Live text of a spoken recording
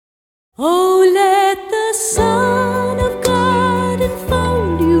Oh, let the Son of God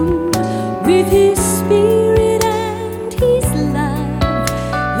enfold you with His Spirit and His love.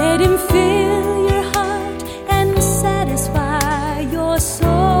 Let Him fill your heart and satisfy your soul.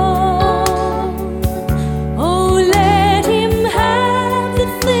 Oh, let Him have the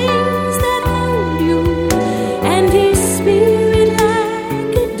things that hold you, and His Spirit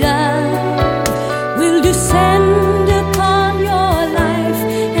like a dove will descend upon your life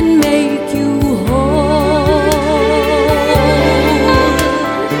and make you whole.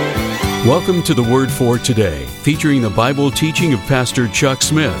 Welcome to the Word for Today, featuring the Bible teaching of Pastor Chuck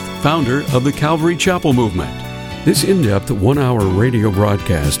Smith, founder of the Calvary Chapel Movement. This in-depth one-hour radio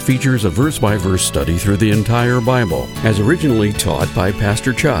broadcast features a verse-by-verse study through the entire Bible, as originally taught by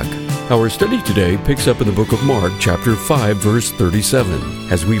Pastor Chuck. Our study today picks up in the book of Mark, chapter 5, verse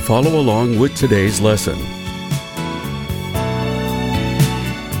 37, as we follow along with today's lesson.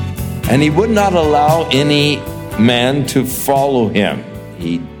 And he would not allow any man to follow him.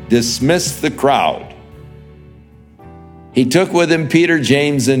 He dismissed the crowd. He took with him Peter,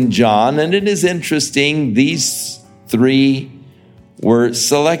 James, and John, and it is interesting, these three were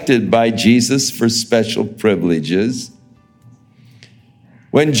selected by Jesus for special privileges.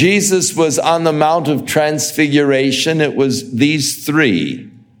 When Jesus was on the Mount of Transfiguration, it was these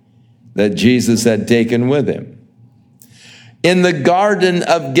three that Jesus had taken with him. In the Garden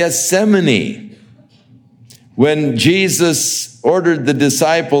of Gethsemane, when Jesus ordered the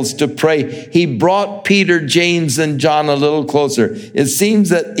disciples to pray, he brought Peter, James, and John a little closer. It seems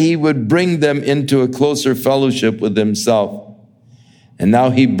that he would bring them into a closer fellowship with himself. And now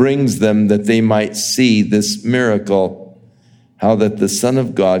he brings them that they might see this miracle, how that the Son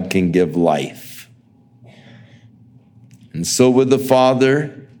of God can give life. And so with the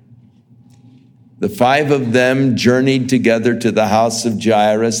Father, the five of them journeyed together to the house of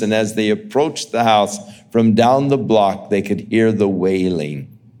Jairus, and as they approached the house, from down the block, they could hear the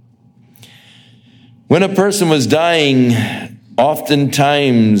wailing. When a person was dying,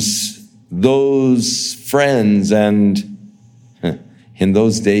 oftentimes those friends, and in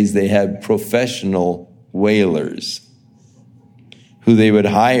those days they had professional wailers who they would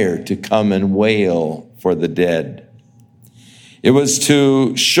hire to come and wail for the dead. It was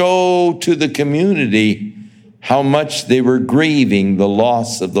to show to the community how much they were grieving the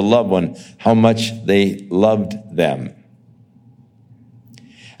loss of the loved one, how much they loved them.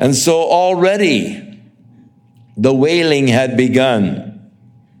 And so already the wailing had begun.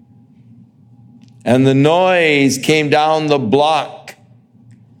 And the noise came down the block.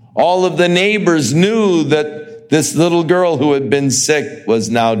 All of the neighbors knew that this little girl who had been sick was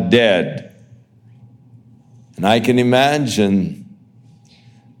now dead. And I can imagine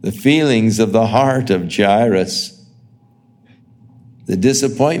the feelings of the heart of Jairus, the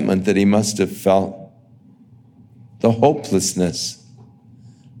disappointment that he must have felt, the hopelessness.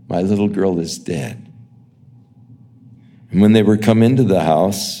 My little girl is dead. And when they were come into the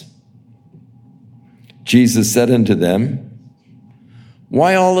house, Jesus said unto them,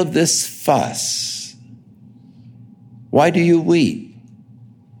 "Why all of this fuss? Why do you weep?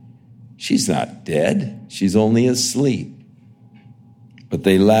 She's not dead. She's only asleep." But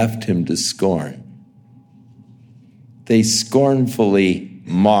they laughed him to scorn. They scornfully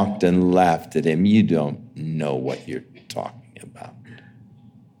mocked and laughed at him. You don't know what you're talking about.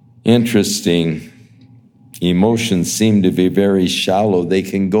 Interesting. Emotions seem to be very shallow. They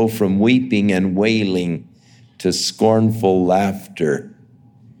can go from weeping and wailing to scornful laughter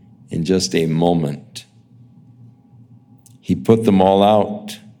in just a moment. He put them all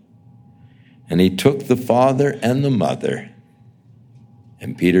out, and he took the father and the mother,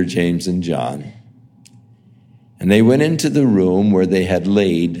 and Peter, James, and John. And they went into the room where they had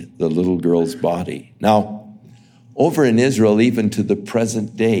laid the little girl's body. Now, over in Israel, even to the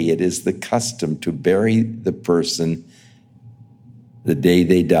present day, it is the custom to bury the person the day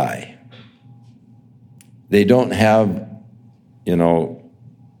they die. They don't have,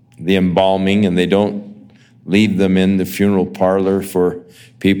 the embalming, and they don't leave them in the funeral parlor for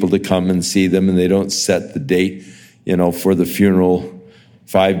people to come and see them, and they don't set the date, for the funeral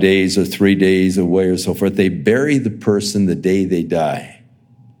 5 days or 3 days away or so forth. They bury the person the day they die.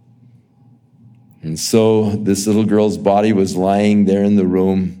 And so this little girl's body was lying there in the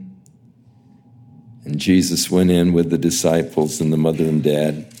room, and Jesus went in with the disciples and the mother and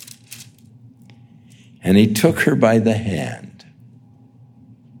dad, and he took her by the hand,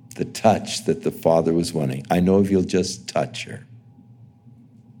 the touch that the Father was wanting. I know if you'll just touch her.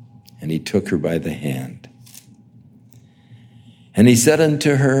 And he took her by the hand. And he said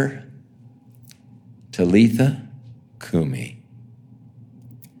unto her, Talitha Cumi,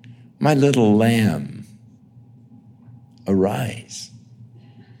 My little lamb, arise.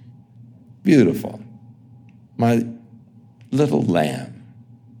 Beautiful. My little lamb.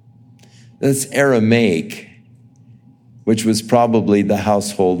 That's Aramaic, which was probably the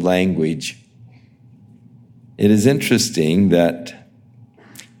household language. It is interesting that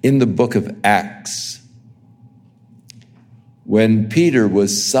in the book of Acts, when Peter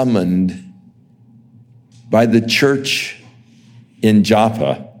was summoned by the church in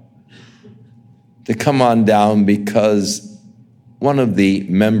Joppa to come on down because one of the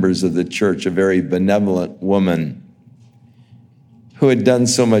members of the church, a very benevolent woman who had done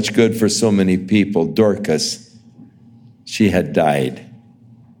so much good for so many people, Dorcas, she had died.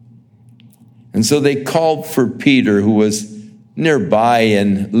 And so they called for Peter, who was nearby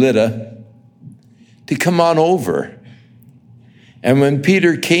in Lydda, to come on over. And when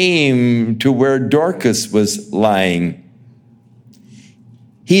Peter came to where Dorcas was lying,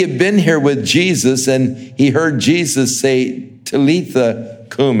 he had been here with Jesus, and he heard Jesus say, Talitha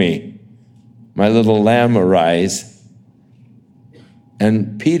Kumi, my little lamb, arise.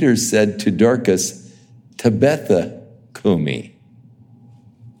 And Peter said to Dorcas, Tabitha Kumi.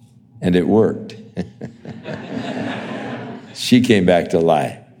 And it worked. She came back to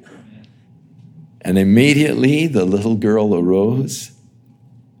life. And immediately the little girl arose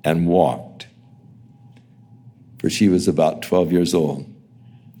and walked, for she was about 12 years old.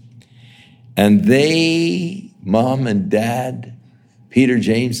 And they, Mom and Dad, Peter,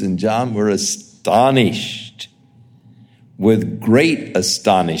 James, and John, were astonished with great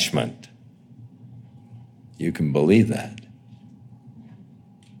astonishment. You can believe that.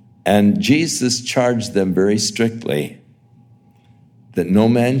 And Jesus charged them very strictly that no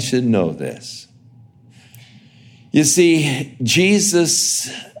man should know this. You see, Jesus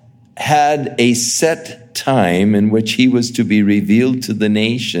had a set time in which he was to be revealed to the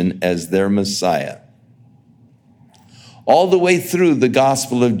nation as their Messiah. All the way through the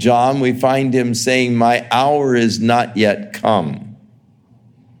Gospel of John, we find him saying, my hour is not yet come.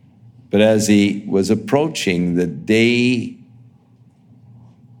 But as he was approaching the day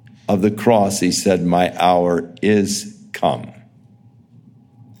of the cross, he said, my hour is come.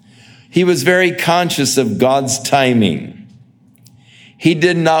 He was very conscious of God's timing. He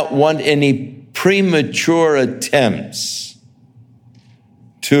did not want any premature attempts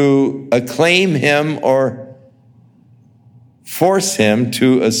to acclaim him or force him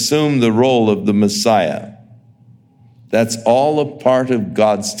to assume the role of the Messiah. That's all a part of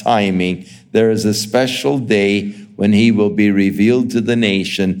God's timing. There is a special day when he will be revealed to the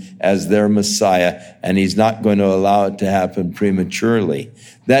nation as their Messiah, and he's not going to allow it to happen prematurely.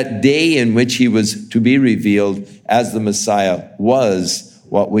 That day in which he was to be revealed as the Messiah was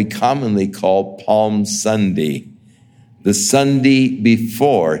what we commonly call Palm Sunday, the Sunday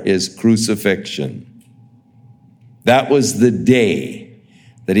before his crucifixion. That was the day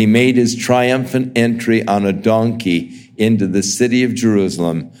that he made his triumphant entry on a donkey into the city of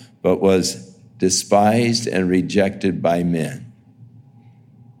Jerusalem, but was despised and rejected by men.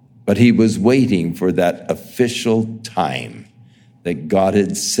 But he was waiting for that official time that God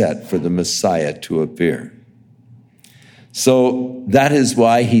had set for the Messiah to appear. So that is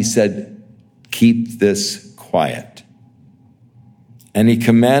why he said, keep this quiet. And he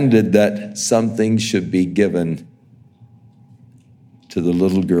commanded that something should be given to the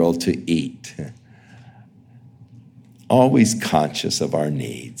little girl to eat. Always conscious of our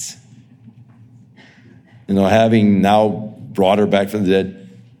needs. You know, having now brought her back from the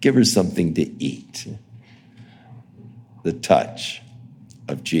dead, give her something to eat. The touch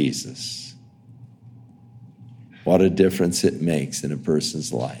of Jesus. What a difference it makes in a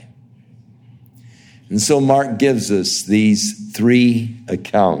person's life. And so Mark gives us these three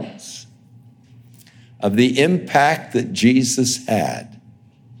accounts of the impact that Jesus had.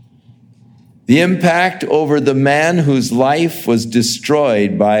 The impact over the man whose life was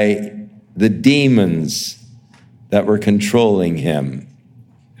destroyed by the demons that were controlling him.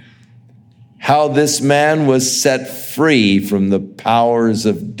 How this man was set free from the powers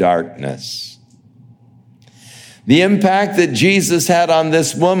of darkness. The impact that Jesus had on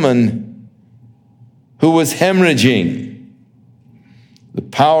this woman who was hemorrhaging. The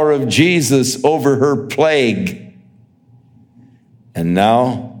power of Jesus over her plague. And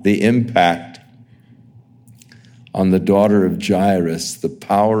now the impact on the daughter of Jairus, the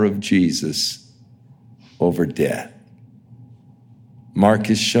power of Jesus over death. Mark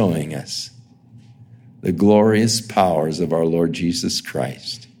is showing us the glorious powers of our Lord Jesus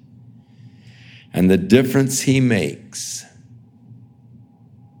Christ and the difference he makes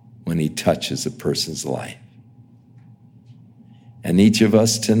when he touches a person's life. And each of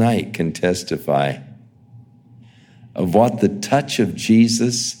us tonight can testify of what the touch of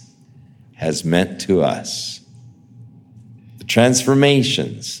Jesus has meant to us. The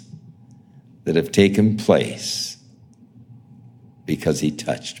transformations that have taken place because he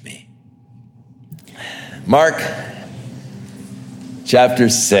touched me. Mark chapter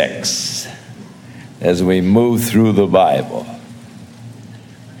 6, as we move through the Bible.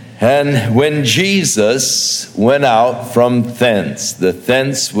 And when Jesus went out from thence, the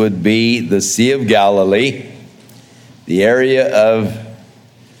thence would be the Sea of Galilee, the area of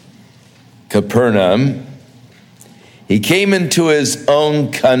Capernaum, he came into his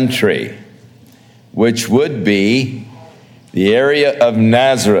own country, which would be the area of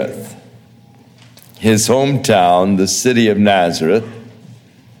Nazareth, his hometown, the city of Nazareth,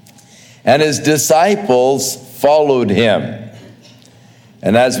 and his disciples followed him.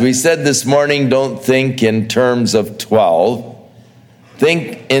 And as we said this morning, don't think in terms of 12.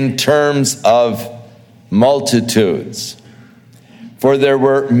 Think in terms of multitudes. For there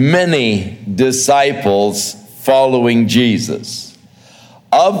were many disciples following Jesus.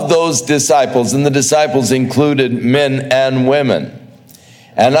 Of those disciples, and the disciples included men and women,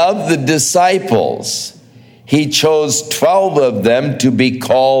 and of the disciples, he chose 12 of them to be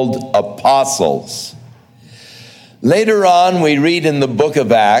called apostles. Later on, we read in the book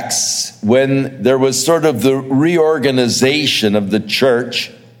of Acts, when there was sort of the reorganization of the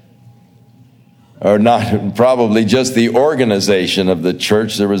church, or not probably just the organization of the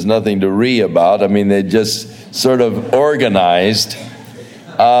church. There was nothing to about. I mean, they just sort of organized.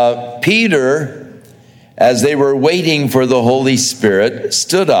 Peter, as they were waiting for the Holy Spirit,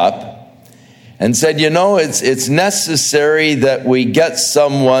 stood up and said, you know, it's necessary that we get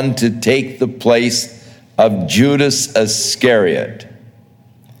someone to take the place of Judas Iscariot.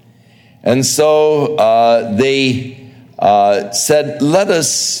 And so they said, let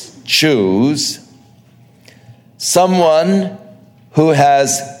us choose someone who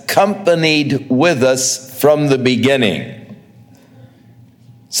has companied with us from the beginning.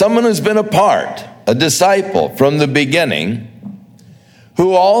 Someone who's been a part, a disciple from the beginning,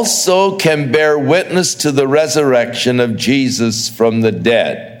 who also can bear witness to the resurrection of Jesus from the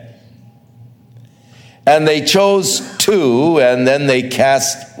dead. And they chose 2, and then they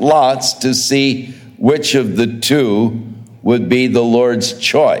cast lots to see which of the 2 would be the Lord's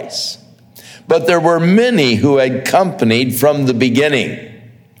choice. But there were many who had companied from the beginning.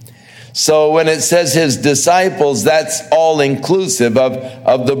 So when it says his disciples, that's all inclusive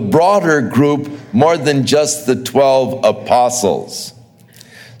of the broader group, more than just the 12 apostles.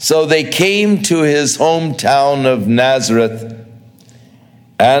 So they came to his hometown of Nazareth,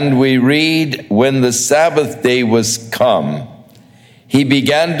 and we read, when the Sabbath day was come, he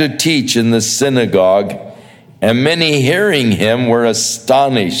began to teach in the synagogue, and many hearing him were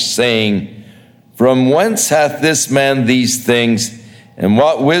astonished, saying, from whence hath this man these things? And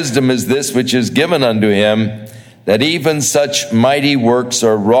what wisdom is this which is given unto him, that even such mighty works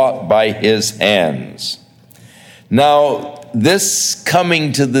are wrought by his hands? Now, this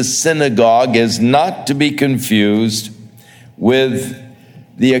coming to the synagogue is not to be confused with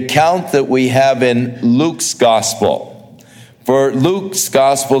the account that we have in Luke's gospel. For Luke's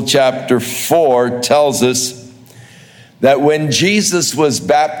gospel, chapter 4, tells us that when Jesus was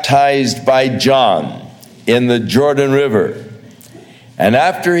baptized by John in the Jordan River, and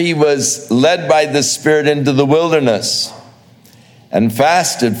after he was led by the Spirit into the wilderness and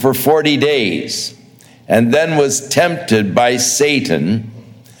fasted for 40 days, and then was tempted by Satan,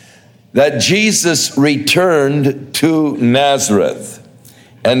 that Jesus returned to Nazareth.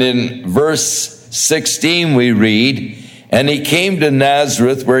 And in verse 16 we read, and he came to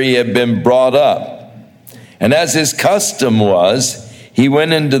Nazareth where he had been brought up. And as his custom was, he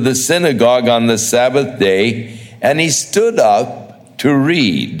went into the synagogue on the Sabbath day, and he stood up to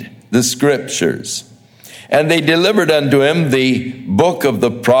read the scriptures. And they delivered unto him the book of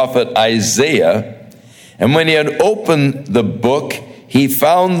the prophet Isaiah. And when he had opened the book, he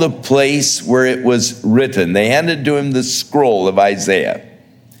found the place where it was written. They handed to him the scroll of Isaiah.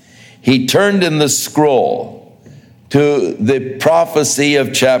 He turned in the scroll to the prophecy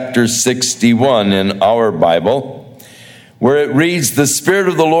of chapter 61 in our Bible, where it reads, the Spirit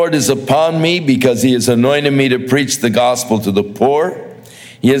of the Lord is upon me, because he has anointed me to preach the gospel to the poor.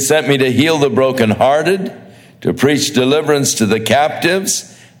 He has sent me to heal the brokenhearted, to preach deliverance to the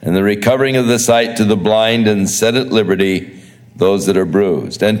captives, and the recovering of the sight to the blind, and set at liberty those that are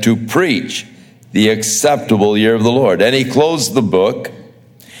bruised, and to preach the acceptable year of the Lord. And he closed the book,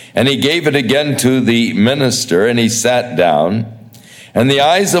 and he gave it again to the minister, and he sat down. And the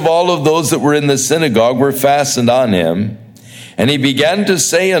eyes of all of those that were in the synagogue were fastened on him. And he began to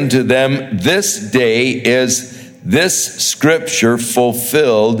say unto them, this day is this scripture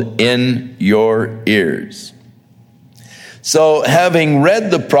fulfilled in your ears. So having read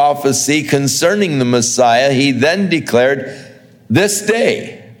the prophecy concerning the Messiah, he then declared, this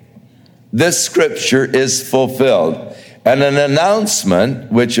day, this scripture is fulfilled. And an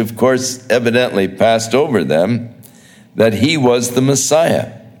announcement, which of course evidently passed over them, that he was the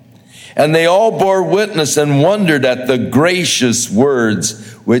Messiah. And they all bore witness and wondered at the gracious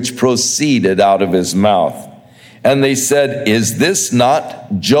words which proceeded out of his mouth. And they said, is this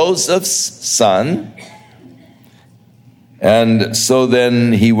not Joseph's son? And so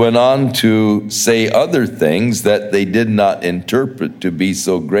then he went on to say other things that they did not interpret to be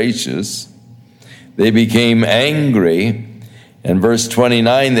so gracious. They became angry. In verse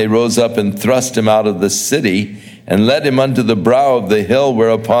 29, they rose up and thrust him out of the city and led him unto the brow of the hill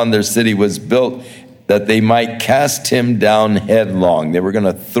whereupon their city was built, that they might cast him down headlong. They were going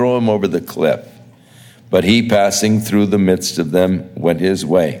to throw him over the cliff. But he, passing through the midst of them, went his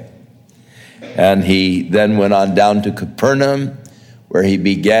way. And he then went on down to Capernaum, where he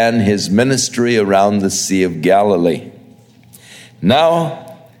began his ministry around the Sea of Galilee.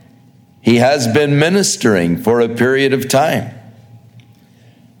 Now, he has been ministering for a period of time.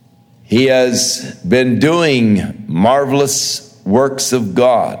 He has been doing marvelous works of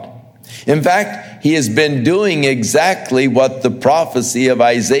God. In fact, he has been doing exactly what the prophecy of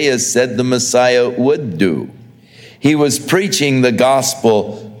Isaiah said the Messiah would do. He was preaching the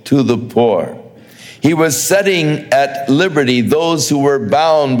gospel to the poor. He was setting at liberty those who were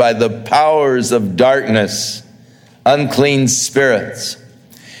bound by the powers of darkness, unclean spirits.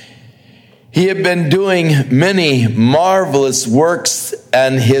 He had been doing many marvelous works,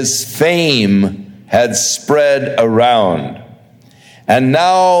 and his fame had spread around. And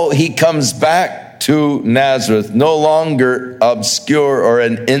now he comes back to Nazareth, no longer obscure or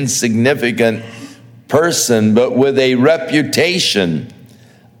an insignificant person, but with a reputation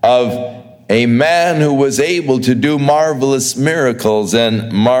of a man who was able to do marvelous miracles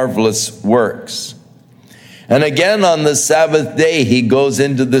and marvelous works. And again on the Sabbath day, he goes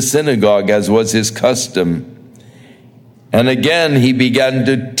into the synagogue, as was his custom. And again, he began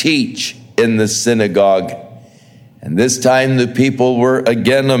to teach in the synagogue. And this time the people were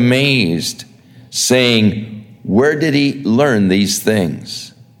again amazed, saying, where did he learn these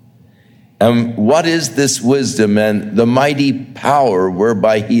things? And what is this wisdom and the mighty power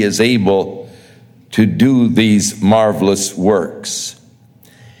whereby he is able to do these marvelous works?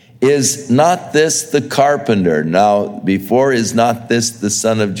 Is not this the carpenter? Now, before, is not this the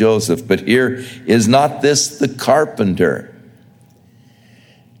son of Joseph? But here, is not this the carpenter?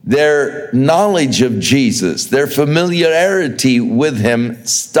 Their knowledge of Jesus, their familiarity with him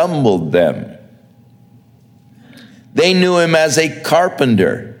stumbled them. They knew him as a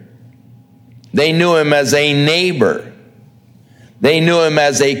carpenter. They knew him as a neighbor. They knew him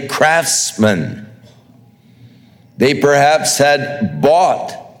as a craftsman. They perhaps had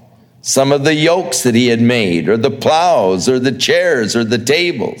bought some of the yokes that he had made, or the plows, or the chairs, or the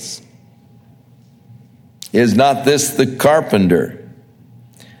tables. Is not this the carpenter?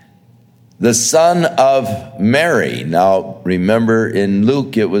 The son of Mary. Now, remember in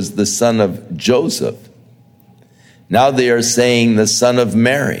Luke, it was the son of Joseph. Now they are saying the son of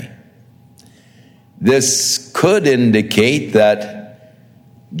Mary. This could indicate that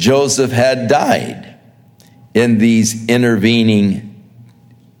Joseph had died in these intervening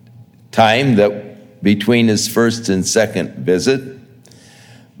time that between his first and second visit.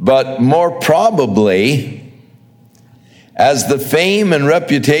 But more probably, as the fame and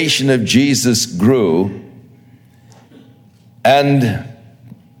reputation of Jesus grew, and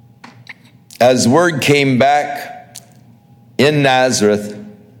as word came back in Nazareth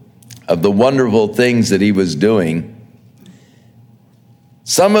of the wonderful things that he was doing,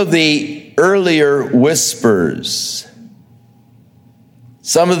 some of the earlier whispers,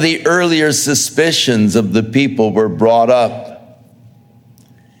 some of the earlier suspicions of the people were brought up.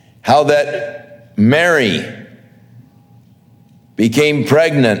 How that Mary became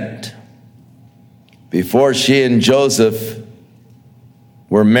pregnant before she and Joseph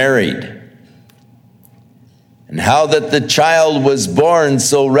were married. And how that the child was born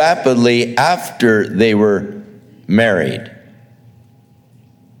so rapidly after they were married.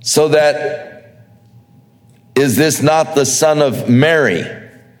 So that, is this not the son of Mary?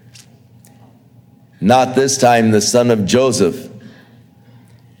 Not this time the son of Joseph.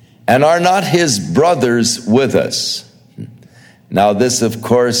 And are not his brothers with us? Now this, of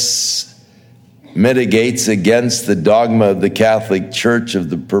course, mitigates against the dogma of the Catholic Church of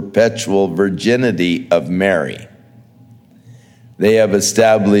the perpetual virginity of Mary. They have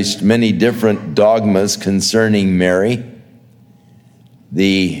established many different dogmas concerning Mary.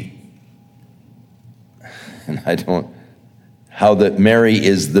 How that Mary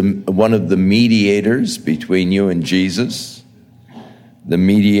is one of the mediators between you and Jesus, the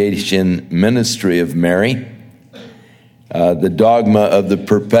mediation ministry of Mary, the dogma of the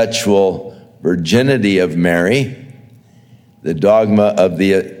perpetual virginity of Mary, the dogma of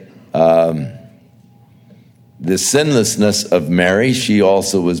the sinlessness of Mary. She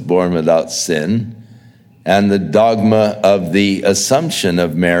also was born without sin, and the dogma of the assumption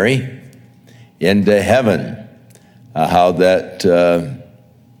of Mary into heaven. How that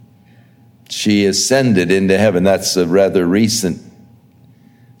she ascended into heaven. That's a rather recent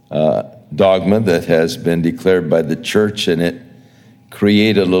dogma that has been declared by the church, and it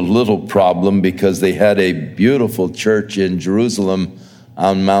created a little problem because they had a beautiful church in Jerusalem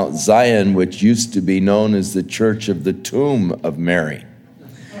on Mount Zion, which used to be known as the Church of the Tomb of Mary.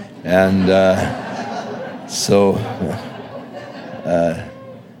 And so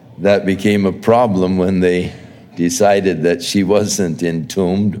that became a problem when they decided that she wasn't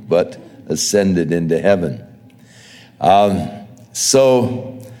entombed, but ascended into heaven. The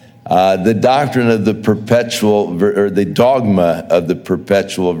doctrine of the the dogma of the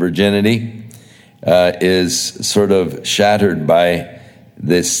perpetual virginity is sort of shattered by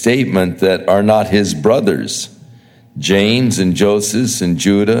the statement that are not his brothers, James and Joseph and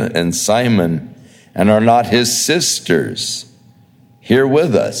Judah and Simon, and are not his sisters here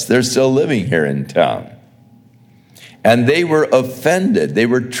with us. They're still living here in town. And they were offended. They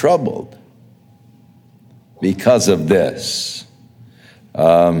were troubled because of this.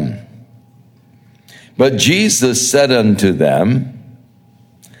 But Jesus said unto them,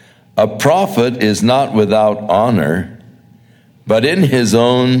 a prophet is not without honor, but in his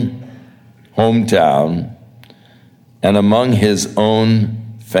own hometown and among his own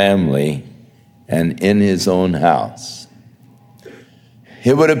family and in his own house.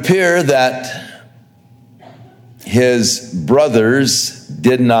 It would appear that his brothers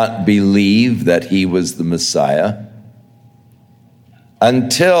did not believe that he was the Messiah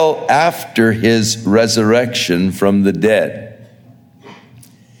until after his resurrection from the dead.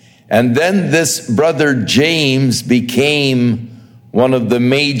 And then this brother James became one of the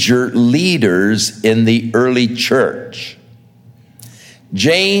major leaders in the early church.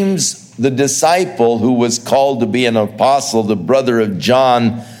 James, the disciple who was called to be an apostle, the brother of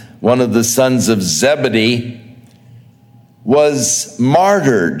John, one of the sons of Zebedee, was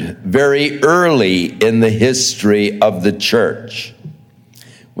martyred very early in the history of the church.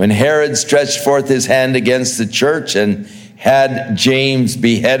 When Herod stretched forth his hand against the church and had James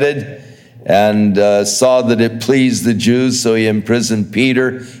beheaded and saw that it pleased the Jews, so he imprisoned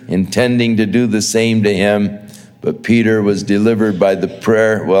Peter, intending to do the same to him. But Peter was delivered by the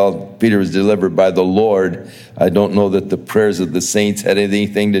prayer. Well, Peter was delivered by the Lord. I don't know that the prayers of the saints had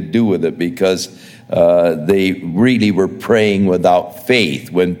anything to do with it, because they really were praying without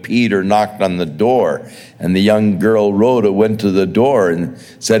faith. When Peter knocked on the door, and the young girl Rhoda went to the door and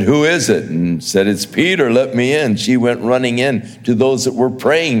said, "Who is it?" and said, "It's Peter, let me in." She went running in to those that were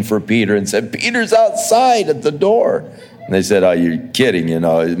praying for Peter and said, "Peter's outside at the door." And they said, "Oh, you're kidding,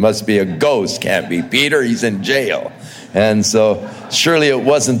 it must be a ghost. Can't be Peter, he's in jail." And so surely it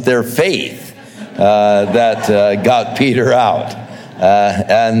wasn't their faith that got Peter out.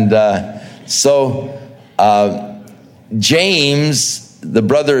 So James, the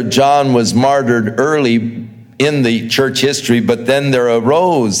brother of John, was martyred early in the church history, but then there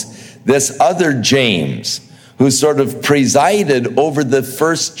arose this other James who sort of presided over the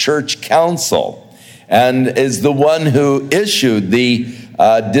first church council and is the one who issued the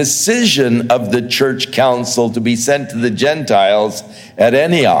decision of the church council to be sent to the Gentiles at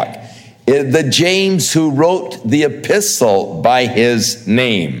Antioch. The James who wrote the epistle by his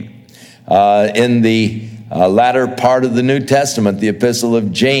name. In the latter part of the New Testament, the epistle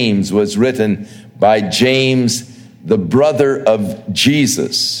of James was written by James, the brother of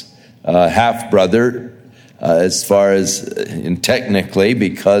Jesus, half-brother, as far as technically,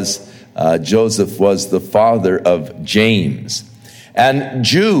 because Joseph was the father of James. And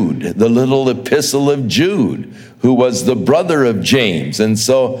Jude, the little epistle of Jude, who was the brother of James. And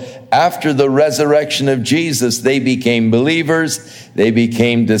so after the resurrection of Jesus, they became believers, they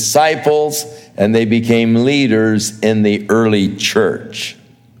became disciples, and they became leaders in the early church.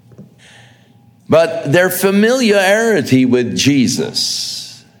 But their familiarity with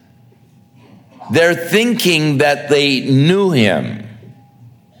Jesus, their thinking that they knew him,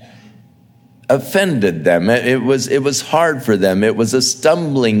 offended them. It was hard for them. It was a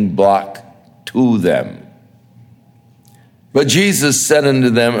stumbling block to them. But Jesus said unto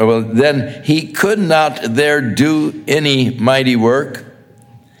them, well, then he could not there do any mighty work,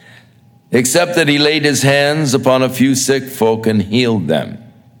 except that he laid his hands upon a few sick folk and healed them.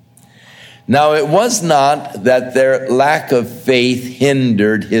 Now it was not that their lack of faith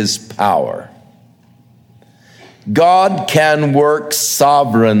hindered his power. God can work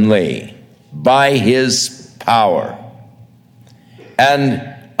sovereignly by his power.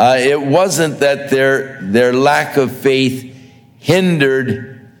 And it wasn't that their lack of faith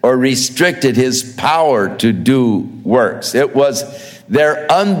hindered or restricted his power to do works. It was their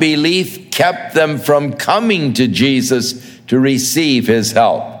unbelief kept them from coming to Jesus to receive his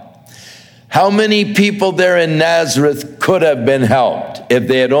help. How many people there in Nazareth could have been helped if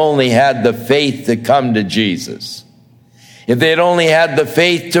they had only had the faith to come to Jesus? If they had only had the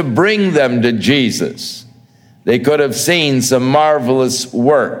faith to bring them to Jesus, they could have seen some marvelous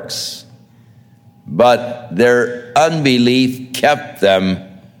works. But their unbelief kept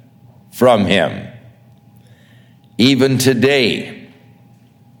them from him. Even today,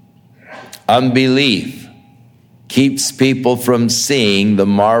 unbelief keeps people from seeing the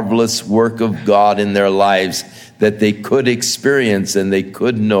marvelous work of God in their lives that they could experience and they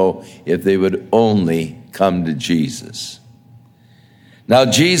could know if they would only come to Jesus. Now,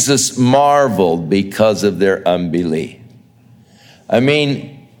 Jesus marveled because of their unbelief. I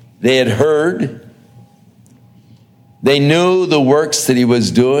mean, they had heard, they knew the works that he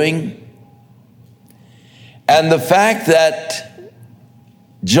was doing, and the fact that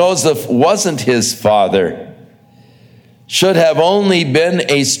Joseph wasn't his father should have only been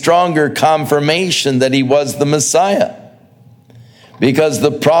a stronger confirmation that he was the Messiah. Because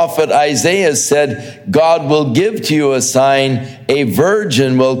the prophet Isaiah said, God will give to you a sign, a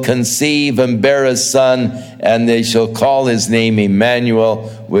virgin will conceive and bear a son, and they shall call his name Emmanuel,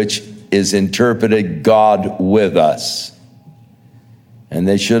 which is interpreted God with us. And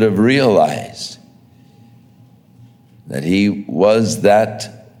they should have realized that he was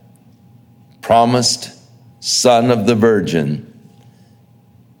that promised son of the virgin,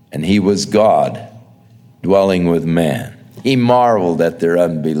 and he was God dwelling with man. He marveled at their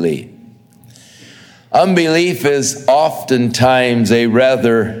unbelief. Unbelief is oftentimes a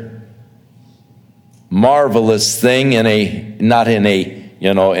rather marvelous thing not in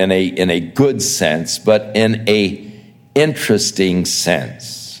a good sense, but in a interesting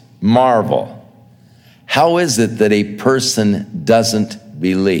sense. Marvel. How is it that a person doesn't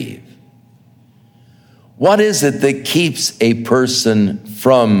believe? What is it that keeps a person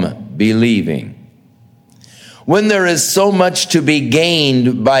from believing? When there is so much to be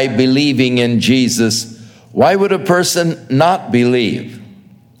gained by believing in Jesus, why would a person not believe?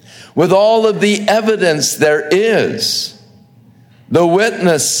 With all of the evidence there is, the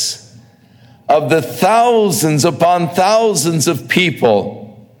witness of the thousands upon thousands of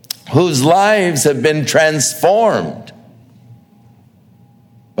people whose lives have been transformed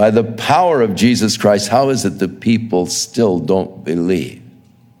by the power of Jesus Christ, how is it that people still don't believe?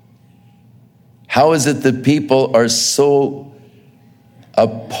 How is it that people are so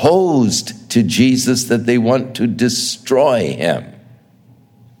opposed to Jesus that they want to destroy him?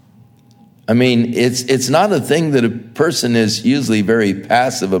 I mean, it's not a thing that a person is usually very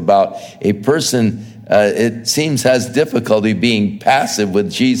passive about. A person, it seems, has difficulty being passive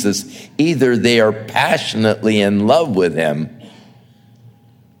with Jesus. Either they are passionately in love with him,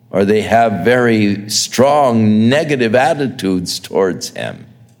 or they have very strong negative attitudes towards him.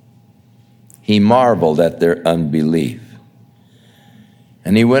 He marveled at their unbelief.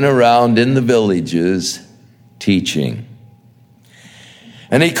 And he went around in the villages teaching.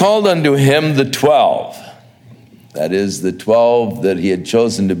 And he called unto him the 12. That is, the 12 that he had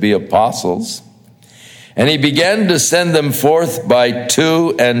chosen to be apostles. And he began to send them forth by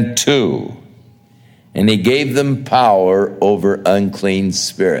 2 and 2. And he gave them power over unclean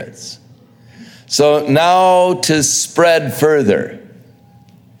spirits. So now to spread further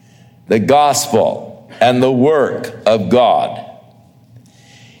the gospel and the work of God,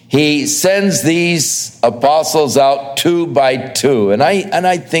 he sends these apostles out 2 by 2. And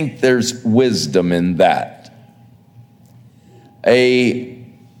I think there's wisdom in that. A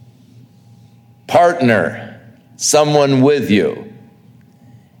partner, someone with you,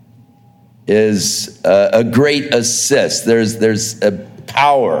 is a great assist. There's a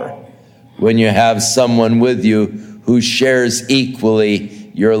power when you have someone with you who shares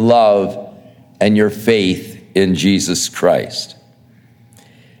equally your love and your faith in Jesus Christ.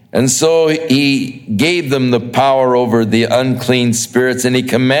 And so he gave them the power over the unclean spirits, and he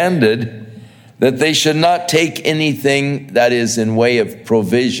commanded that they should not take anything that is in way of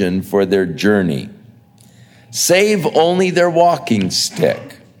provision for their journey. Save only their walking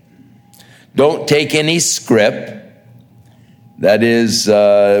stick. Don't take any scrip, that is,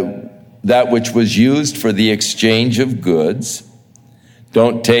 that which was used for the exchange of goods.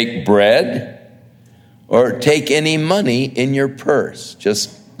 Don't take bread or take any money in your purse.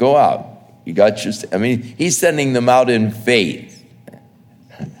 Just go out. You got your, he's sending them out in faith.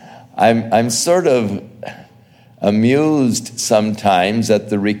 I'm sort of amused sometimes at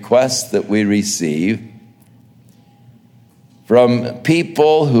the requests that we receive from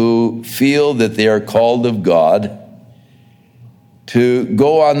people who feel that they are called of God to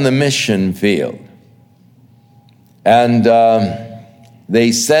go on the mission field. And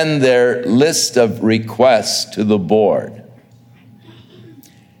they send their list of requests to the board.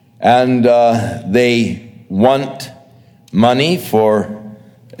 And they want money for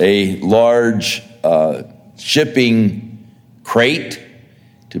a large shipping crate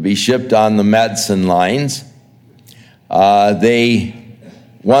to be shipped on the Madsen lines. They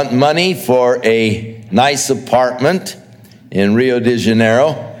want money for a nice apartment in Rio de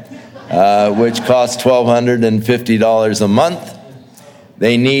Janeiro, which costs $1,250 a month.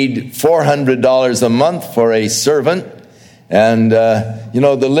 They need $400 a month for a servant. And,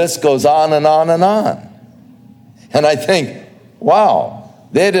 the list goes on and on and on. And I think, wow,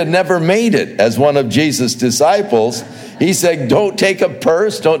 they'd have never made it as one of Jesus' disciples. He said, don't take a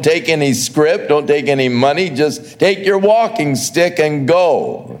purse, don't take any scrip, don't take any money, just take your walking stick and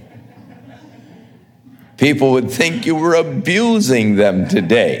go. People would think you were abusing them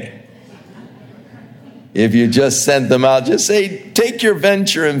today. If you just sent them out, just say, take your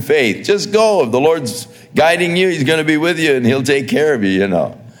venture in faith. Just go. If the Lord's guiding you, he's going to be with you and he'll take care of you,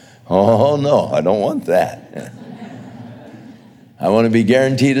 Oh, no, I don't want that. I want to be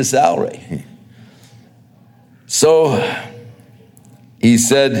guaranteed a salary. So he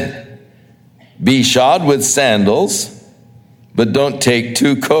said, be shod with sandals, but don't take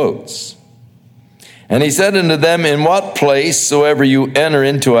 2 coats. And he said unto them, in what place soever you enter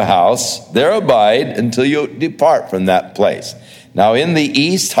into a house, there abide until you depart from that place. Now in the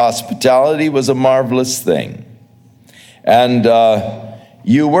East, hospitality was a marvelous thing. And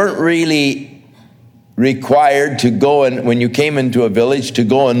you weren't really required to go and, when you came into a village, to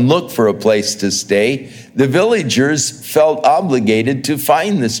go and look for a place to stay. The villagers felt obligated to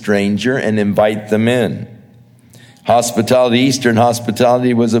find the stranger and invite them in. Hospitality, Eastern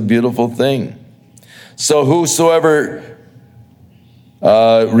hospitality, was a beautiful thing. So whosoever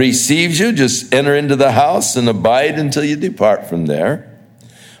receives you, just enter into the house and abide until you depart from there.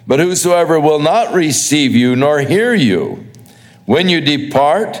 But whosoever will not receive you nor hear you, when you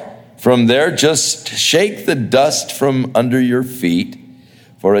depart from there, just shake the dust from under your feet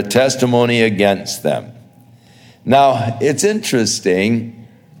for a testimony against them. Now, it's interesting.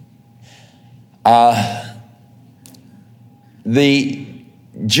 The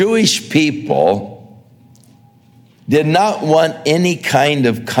Jewish people did not want any kind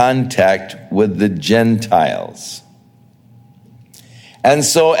of contact with the Gentiles. And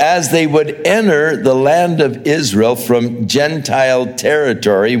so as they would enter the land of Israel from Gentile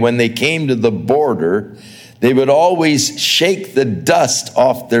territory, when they came to the border, they would always shake the dust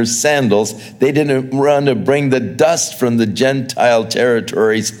off their sandals. They didn't want to bring the dust from the Gentile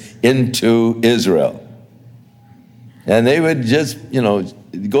territories into Israel. And they would just,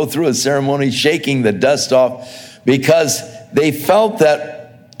 go through a ceremony shaking the dust off, because they felt that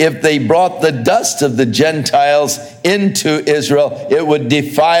if they brought the dust of the Gentiles into Israel, it would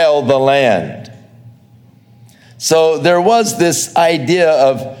defile the land. So there was this idea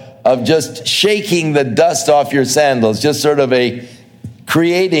of just shaking the dust off your sandals, just sort of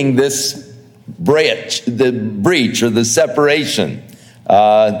creating this breach, the breach or the separation,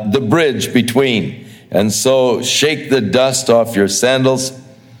 the bridge between. And so shake the dust off your sandals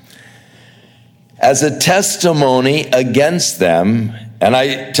as a testimony against them. And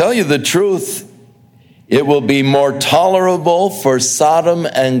I tell you the truth, it will be more tolerable for Sodom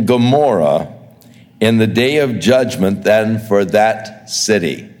and Gomorrah in the day of judgment than for that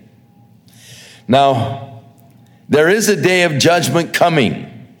city. Now, there is a day of judgment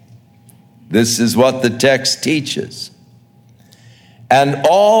coming. This is what the text teaches. And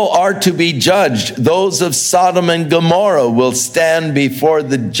all are to be judged. Those of Sodom and Gomorrah will stand before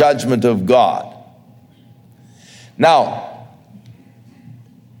the judgment of God. Now,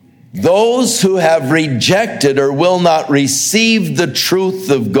 those who have rejected or will not receive the truth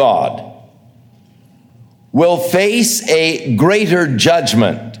of God will face a greater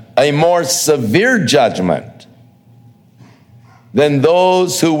judgment, a more severe judgment than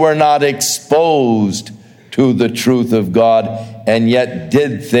those who were not exposed to the truth of God and yet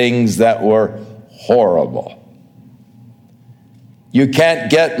did things that were horrible. You can't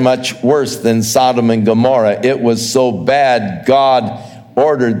get much worse than Sodom and Gomorrah. It was so bad, God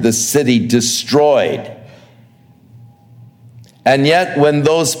ordered the city destroyed. And yet, when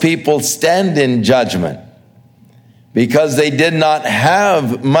those people stand in judgment, because they did not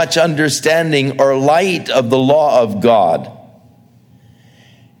have much understanding or light of the law of God,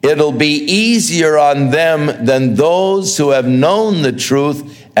 it'll be easier on them than those who have known the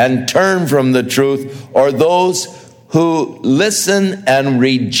truth and turn from the truth, or those who listen and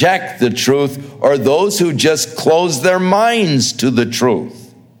reject the truth, or those who just close their minds to the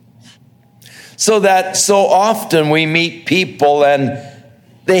truth. So that so often we meet people and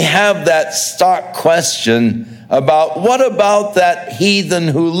they have that stock question about, what about that heathen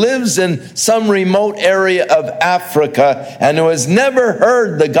who lives in some remote area of Africa and who has never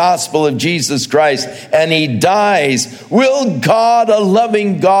heard the gospel of Jesus Christ, and he dies? Will God, a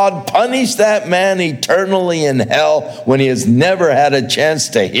loving God, punish that man eternally in hell when he has never had a chance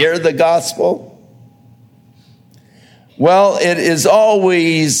to hear the gospel? Well, it is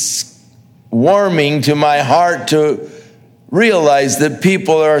always warming to my heart to realize that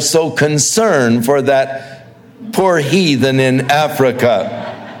people are so concerned for that poor heathen in Africa.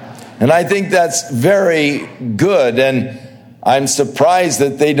 And I think that's very good. And I'm surprised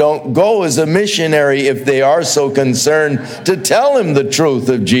that they don't go as a missionary, if they are so concerned, to tell him the truth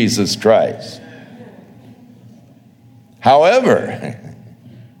of Jesus Christ. However,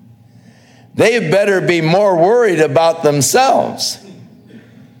 they better be more worried about themselves,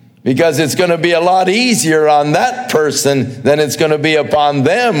 because it's going to be a lot easier on that person than it's going to be upon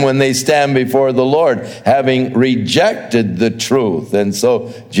them when they stand before the Lord, having rejected the truth. And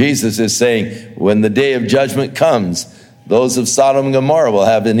so Jesus is saying, when the day of judgment comes, those of Sodom and Gomorrah will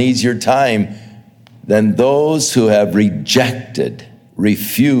have an easier time than those who have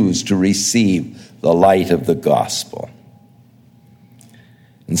refused to receive the light of the gospel.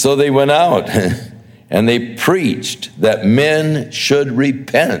 And so they went out and they preached that men should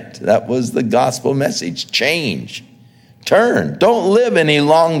repent. That was the gospel message. Change. Turn. Don't live any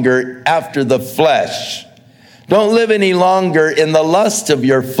longer after the flesh. Don't live any longer in the lust of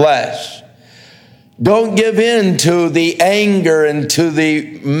your flesh. Don't give in to the anger and to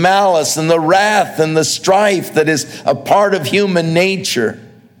the malice and the wrath and the strife that is a part of human nature.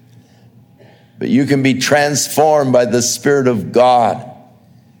 But you can be transformed by the Spirit of God.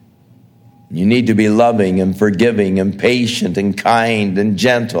 You need to be loving and forgiving and patient and kind and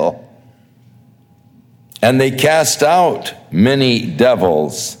gentle. And they cast out many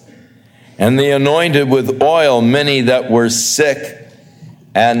devils, and they anointed with oil many that were sick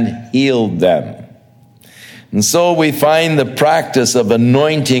and healed them. And so we find the practice of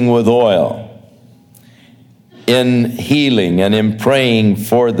anointing with oil in healing and in praying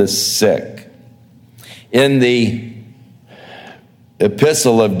for the sick. In the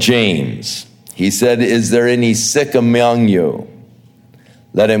Epistle of James, he said, "Is there any sick among you?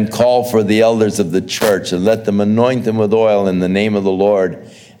 Let him call for the elders of the church, and let them anoint them with oil in the name of the Lord.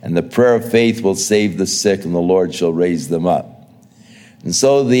 And the prayer of faith will save the sick, and the Lord shall raise them up." And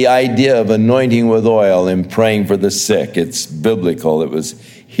so the idea of anointing with oil and praying for the sick, it's biblical. It was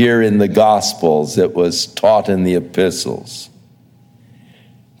here in the Gospels. It was taught in the epistles.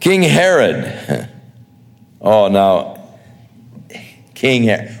 King Herod. King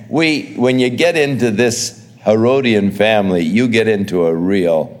Herod. When you get into this Herodian family, you get into a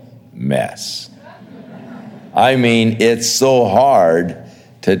real mess. I mean, it's so hard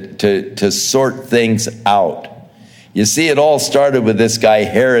to sort things out. You see, it all started with this guy,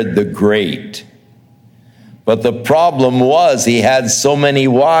 Herod the Great. But the problem was he had so many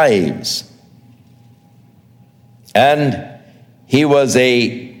wives. And he was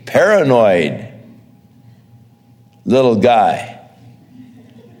a paranoid little guy.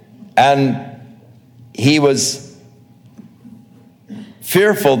 And he was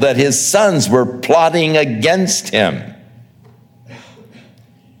fearful that his sons were plotting against him.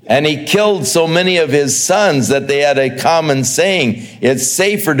 And he killed so many of his sons that they had a common saying, "It's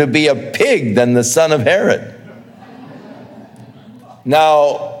safer to be a pig than the son of Herod."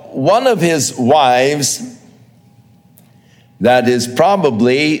 Now, one of his wives, that is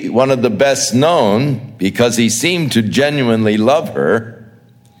probably one of the best known because he seemed to genuinely love her,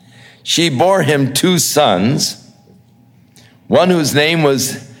 she bore him 2 sons, one whose name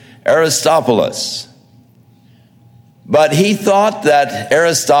was Aristobulus. But he thought that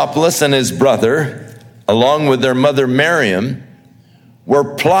Aristobulus and his brother, along with their mother Miriam, were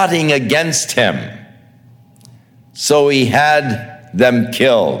plotting against him. So he had them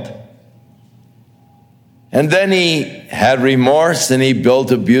killed. And then he had remorse, and he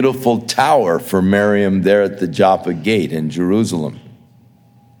built a beautiful tower for Miriam there at the Joppa Gate in Jerusalem.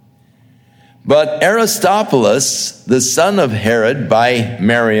 But Aristobulus, the son of Herod by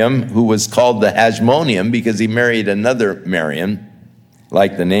Miriam, who was called the Hasmonean because he married another Marian,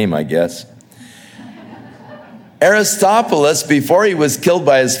 like the name, I guess. Aristobulus, before he was killed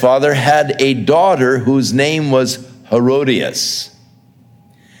by his father, had a daughter whose name was Herodias.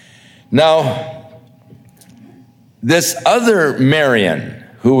 Now, this other Marian,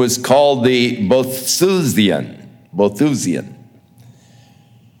 who was called the Boethusian,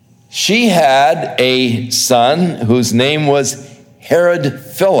 she had a son whose name was Herod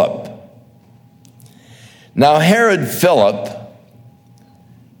Philip. Now, Herod Philip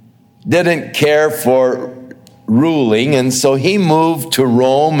didn't care for ruling, and so he moved to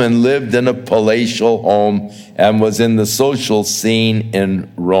Rome and lived in a palatial home and was in the social scene in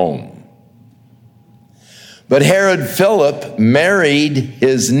Rome. But Herod Philip married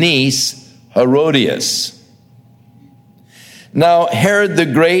his niece Herodias. Now, Herod the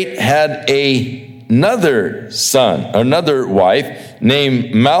Great had another wife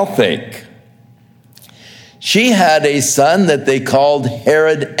named Malthake. She had a son that they called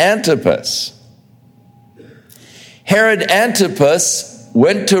Herod Antipas. Herod Antipas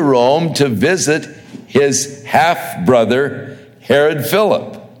went to Rome to visit his half-brother, Herod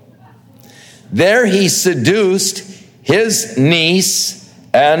Philip. There he seduced his niece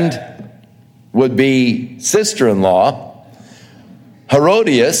and would-be sister-in-law,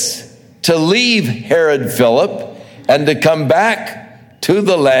 Herodias, to leave Herod Philip and to come back to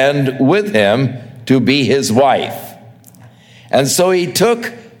the land with him to be his wife. And so he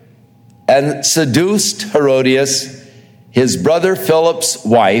took and seduced Herodias, his brother Philip's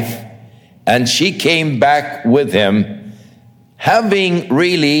wife, and she came back with him, having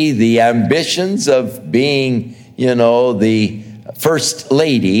really the ambitions of being, the first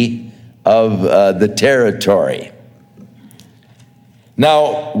lady of the territory.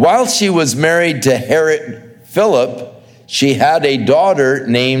 Now, while she was married to Herod Philip, she had a daughter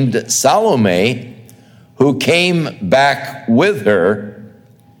named Salome who came back with her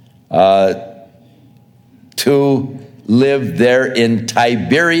to live there in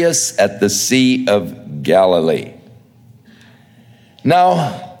Tiberias at the Sea of Galilee.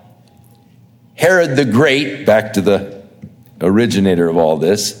 Now, Herod the Great, back to the originator of all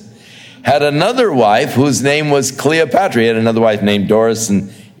this, had another wife whose name was Cleopatra. He had another wife named Doris,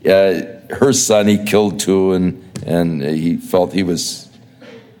 and her son he killed too, and he felt he was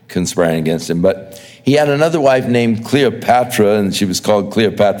conspiring against him. But he had another wife named Cleopatra, and she was called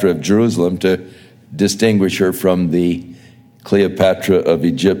Cleopatra of Jerusalem to distinguish her from the Cleopatra of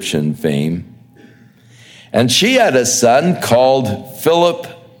Egyptian fame. And she had a son called Philip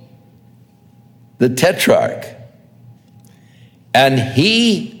the Tetrarch. And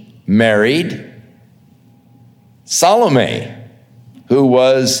he married Salome, who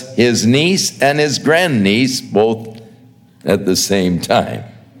was his niece and his grandniece, both at the same time.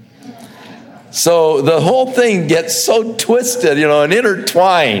 So the whole thing gets so twisted, and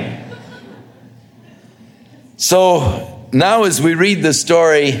intertwined. So now as we read the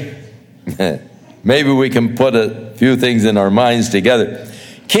story, maybe we can put a few things in our minds together.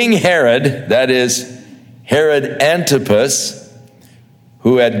 King Herod, that is Herod Antipas,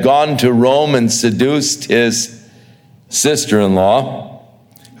 who had gone to Rome and seduced his sister-in-law,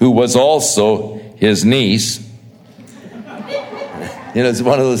 who was also his niece. It's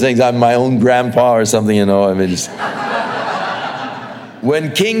one of those things, I'm my own grandpa or something,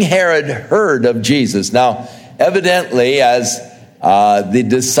 When King Herod heard of Jesus, now, evidently, as the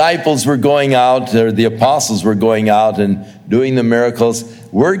disciples were going out, or the apostles were going out and doing the miracles,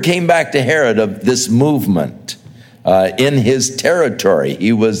 word came back to Herod of this movement in his territory.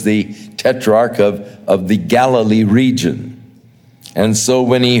 He was the tetrarch of the Galilee region. And so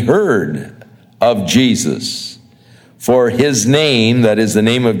when he heard of Jesus, for his name, that is the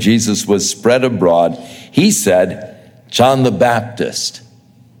name of Jesus, was spread abroad, he said, John the Baptist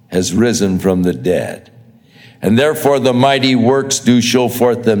has risen from the dead, and therefore the mighty works do show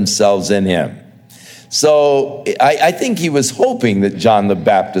forth themselves in him. So I think he was hoping that John the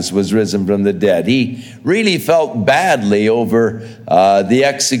Baptist was risen from the dead. He really felt badly over the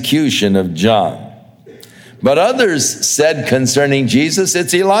execution of John. But others said concerning Jesus,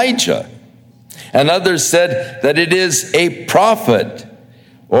 it's Elijah. And others said that it is a prophet,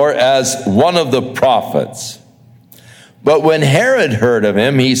 or as one of the prophets. But when Herod heard of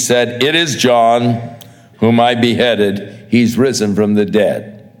him, he said, it is John, whom I beheaded. He's risen from the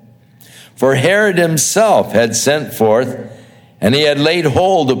dead. For Herod himself had sent forth, and he had laid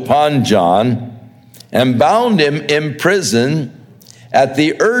hold upon John, and bound him in prison at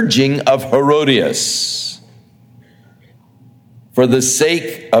the urging of Herodias. for the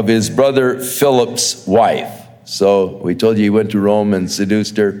sake of his brother Philip's wife. So we told you he went to Rome and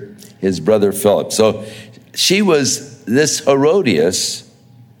seduced her, his brother Philip. So this Herodias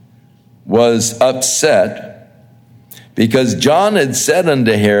was upset because John had said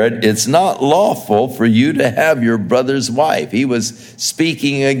unto Herod, it's not lawful for you to have your brother's wife. He was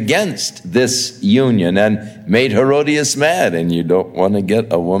speaking against this union and made Herodias mad, and you don't want to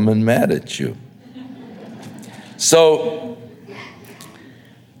get a woman mad at you. So,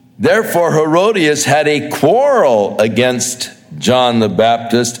 therefore, Herodias had a quarrel against John the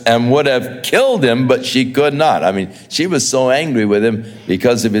Baptist and would have killed him, but she could not. I mean, she was so angry with him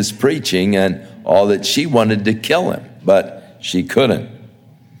because of his preaching and all that she wanted to kill him, but she couldn't.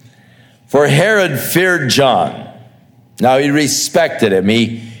 For Herod feared John. Now, he respected him.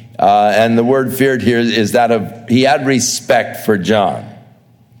 And the word feared here is that of, he had respect for John,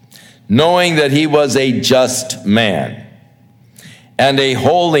 knowing that he was a just man and a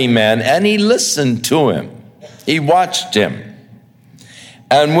holy man, and he listened to him. He watched him.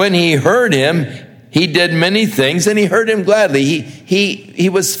 And when he heard him, he did many things, and he heard him gladly. He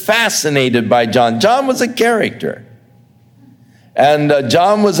was fascinated by John. John was a character. And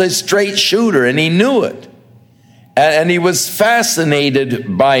John was a straight shooter, and he knew it. And he was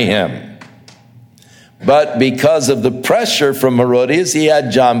fascinated by him. But because of the pressure from Herodias, he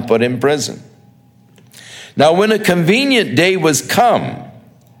had John put in prison. Now, when a convenient day was come,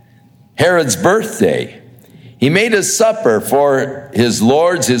 Herod's birthday, he made a supper for his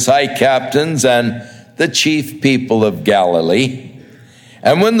lords, his high captains, and the chief people of Galilee.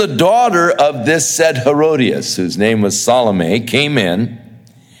 And when the daughter of this said Herodias, whose name was Salome, came in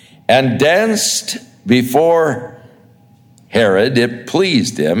and danced before Herod, it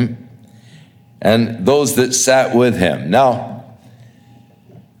pleased him and those that sat with him. Now,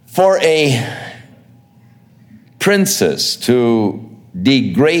 for a princess to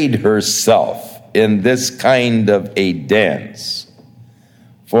degrade herself in this kind of a dance,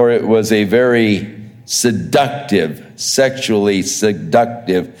 for it was a very seductive, sexually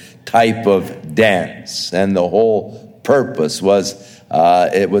seductive type of dance, and the whole purpose was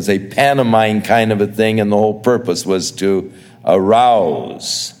it was a pantomime kind of a thing, and the whole purpose was to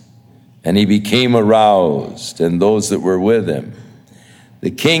arouse, and he became aroused, and those that were with him.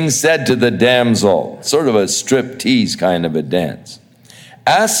 The king said to the damsel, sort of a striptease kind of a dance,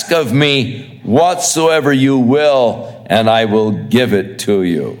 ask of me whatsoever you will, and I will give it to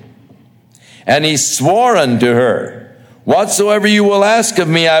you. And he swore unto her, whatsoever you will ask of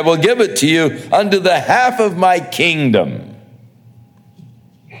me, I will give it to you unto the half of my kingdom.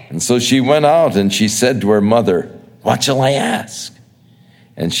 And so she went out and she said to her mother, what shall I ask?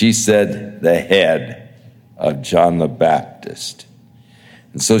 And she said, the head of John the Baptist.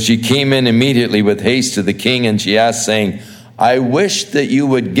 And so she came in immediately with haste to the king, and she asked, saying, I wish that you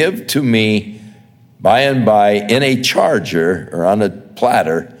would give to me by and by in a charger or on a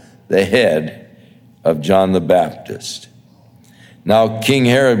platter the head of John the Baptist. Now King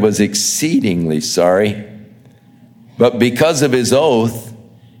Herod was exceedingly sorry, but because of his oath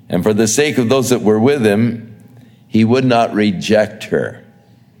and for the sake of those that were with him, he would not reject her.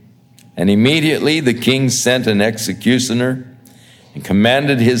 And immediately the king sent an executioner and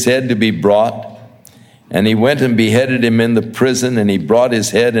commanded his head to be brought. And he went and beheaded him in the prison, and he brought his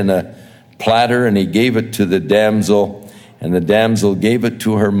head in a platter, and he gave it to the damsel, and the damsel gave it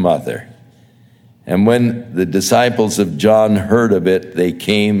to her mother. And when the disciples of John heard of it, they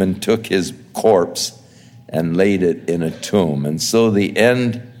came and took his corpse and laid it in a tomb. And so the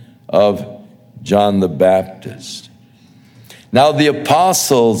end of John the Baptist. Now the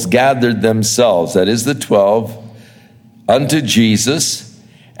apostles gathered themselves, that is the 12, unto Jesus,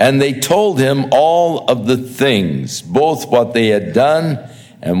 and they told him all of the things, both what they had done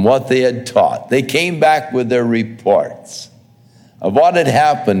and what they had taught. They came back with their reports of what had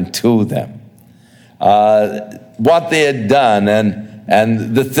happened to them, what they had done,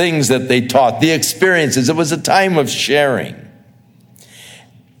 and the things that they taught, the experiences. It was a time of sharing.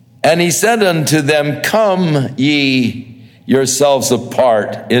 And he said unto them, come ye yourselves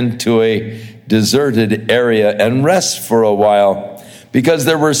apart into a deserted area and rest for a while, because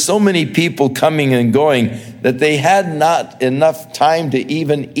there were so many people coming and going that they had not enough time to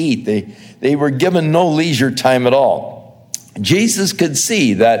even eat. They were given no leisure time at all. Jesus could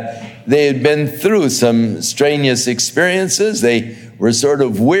see that they had been through some strenuous experiences. They were sort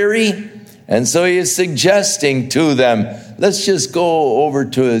of weary, and so he is suggesting to them, let's just go over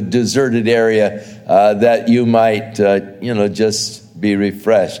to a deserted area that you might, just be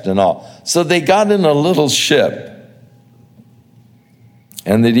refreshed and all. So they got in a little ship,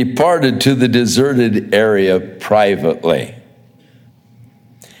 and they departed to the deserted area privately.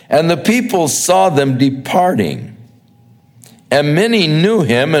 And the people saw them departing. And many knew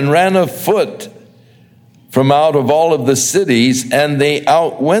him and ran afoot from out of all of the cities, and they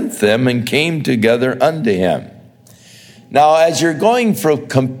outwent them and came together unto him. Now, as you're going from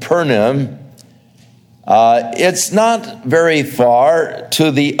Capernaum, it's not very far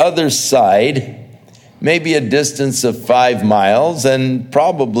to the other side, maybe a distance of 5 miles, and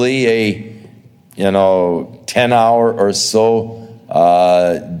probably a 10-hour or so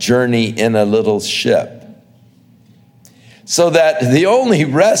journey in a little ship. So that the only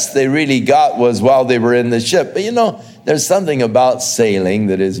rest they really got was while they were in the ship. But there's something about sailing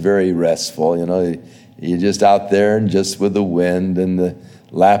that is very restful. You're just out there and just with the wind and the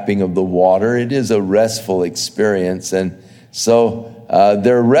lapping of the water. It is a restful experience. And so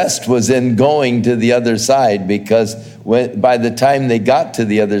their rest was in going to the other side, because by the time they got to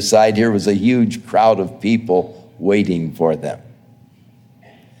the other side, here was a huge crowd of people waiting for them.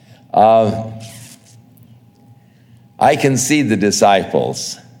 I can see the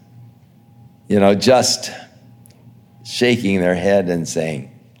disciples, just shaking their head and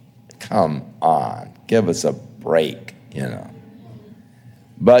saying, "Come on, give us a break,"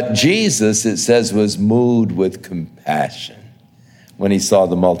 But Jesus, it says, was moved with compassion when he saw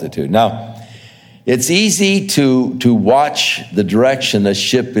the multitude. Now, it's easy to watch the direction a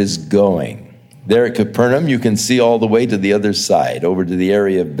ship is going. There at Capernaum, you can see all the way to the other side, over to the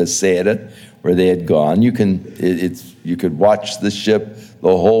area of Bethsaida, where they had gone. You could watch the ship the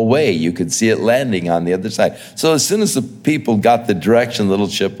whole way. You could see it landing on the other side. So as soon as the people got the direction the little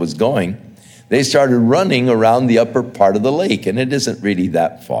ship was going, they started running around the upper part of the lake, and it isn't really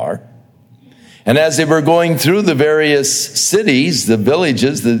that far. And as they were going through the various cities, the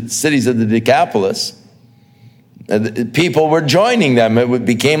villages, the cities of the Decapolis, people were joining them. It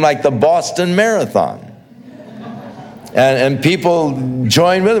became like the Boston Marathon. And people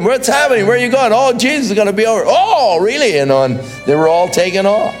joined with them. "What's happening? Where are you going?" "Oh, Jesus is going to be over." "Oh, really?" And they were all taken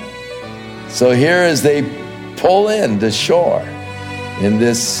off. So here as they pull in to shore in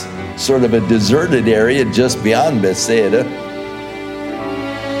this sort of a deserted area just beyond Bethsaida,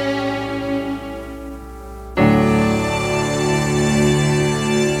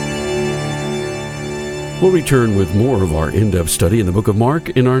 We'll return with more of our in-depth study in the book of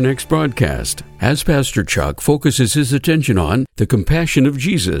Mark in our next broadcast, as Pastor Chuck focuses his attention on the compassion of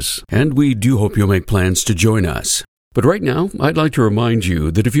Jesus, and we do hope you'll make plans to join us. But right now, I'd like to remind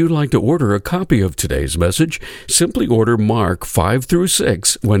you that if you'd like to order a copy of today's message, simply order Mark 5 through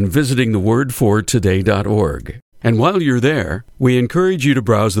 6 when visiting thewordfortoday.org. And while you're there, we encourage you to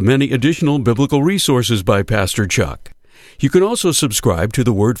browse the many additional biblical resources by Pastor Chuck. You can also subscribe to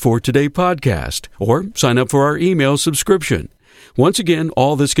the Word for Today podcast or sign up for our email subscription. Once again,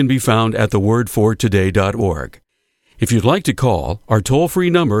 all this can be found at thewordfortoday.org. If you'd like to call, our toll-free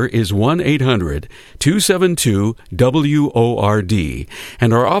number is 1-800-272-WORD,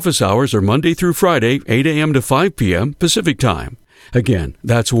 and our office hours are Monday through Friday, 8 a.m. to 5 p.m. Pacific Time. Again,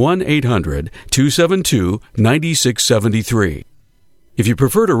 that's 1-800-272-9673. If you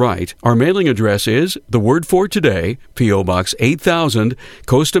prefer to write, our mailing address is The Word for Today, P.O. Box 8000,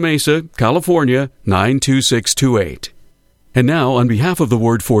 Costa Mesa, California, 92628. And now, on behalf of The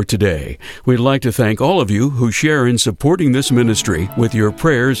Word for Today, we'd like to thank all of you who share in supporting this ministry with your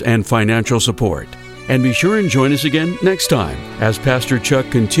prayers and financial support. And be sure and join us again next time as Pastor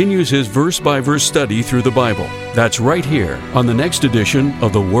Chuck continues his verse-by-verse study through the Bible. That's right here on the next edition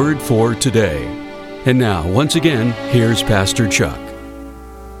of The Word for Today. And now, once again, here's Pastor Chuck.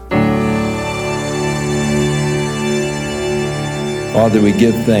 Father, we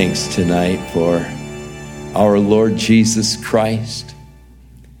give thanks tonight for our Lord Jesus Christ,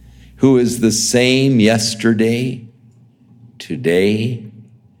 who is the same yesterday, today,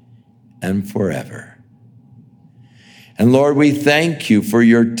 and forever. And Lord, we thank you for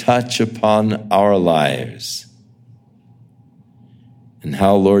your touch upon our lives, and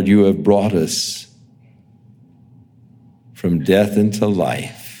how, Lord, you have brought us from death into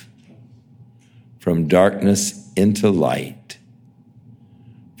life, from darkness into light,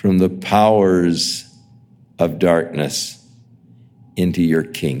 from the powers of darkness into your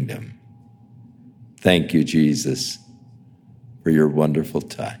kingdom. Thank you, Jesus, for your wonderful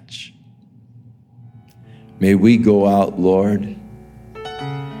touch. May we go out, Lord,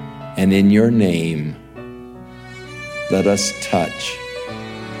 and in your name, let us touch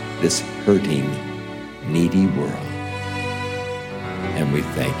this hurting, needy world. And we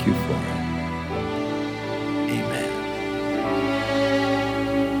thank you for it. Amen.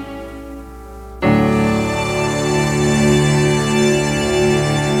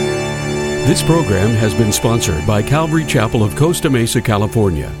 This program has been sponsored by Calvary Chapel of Costa Mesa,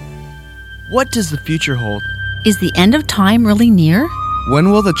 California. What does the future hold? Is the end of time really near?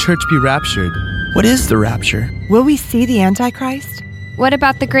 When will the church be raptured? What is the rapture? Will we see the Antichrist? What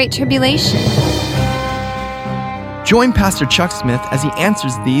about the Great Tribulation? Join Pastor Chuck Smith as he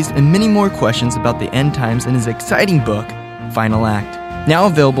answers these and many more questions about the end times in his exciting book, Final Act. Now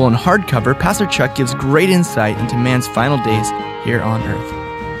available in hardcover, Pastor Chuck gives great insight into man's final days here on earth.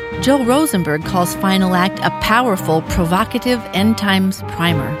 Joel Rosenberg calls Final Act a powerful, provocative end times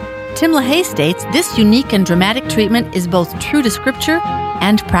primer. Tim LaHaye states this unique and dramatic treatment is both true to Scripture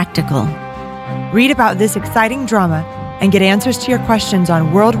and practical. Read about this exciting drama and get answers to your questions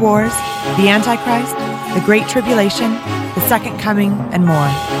on world wars, the Antichrist, the Great Tribulation, the Second Coming, and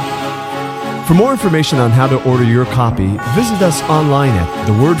more. For more information on how to order your copy, visit us online at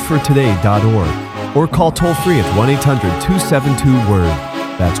thewordfortoday.org or call toll-free at 1-800-272-WORD.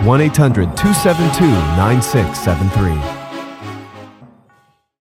 That's 1-800-272-9673.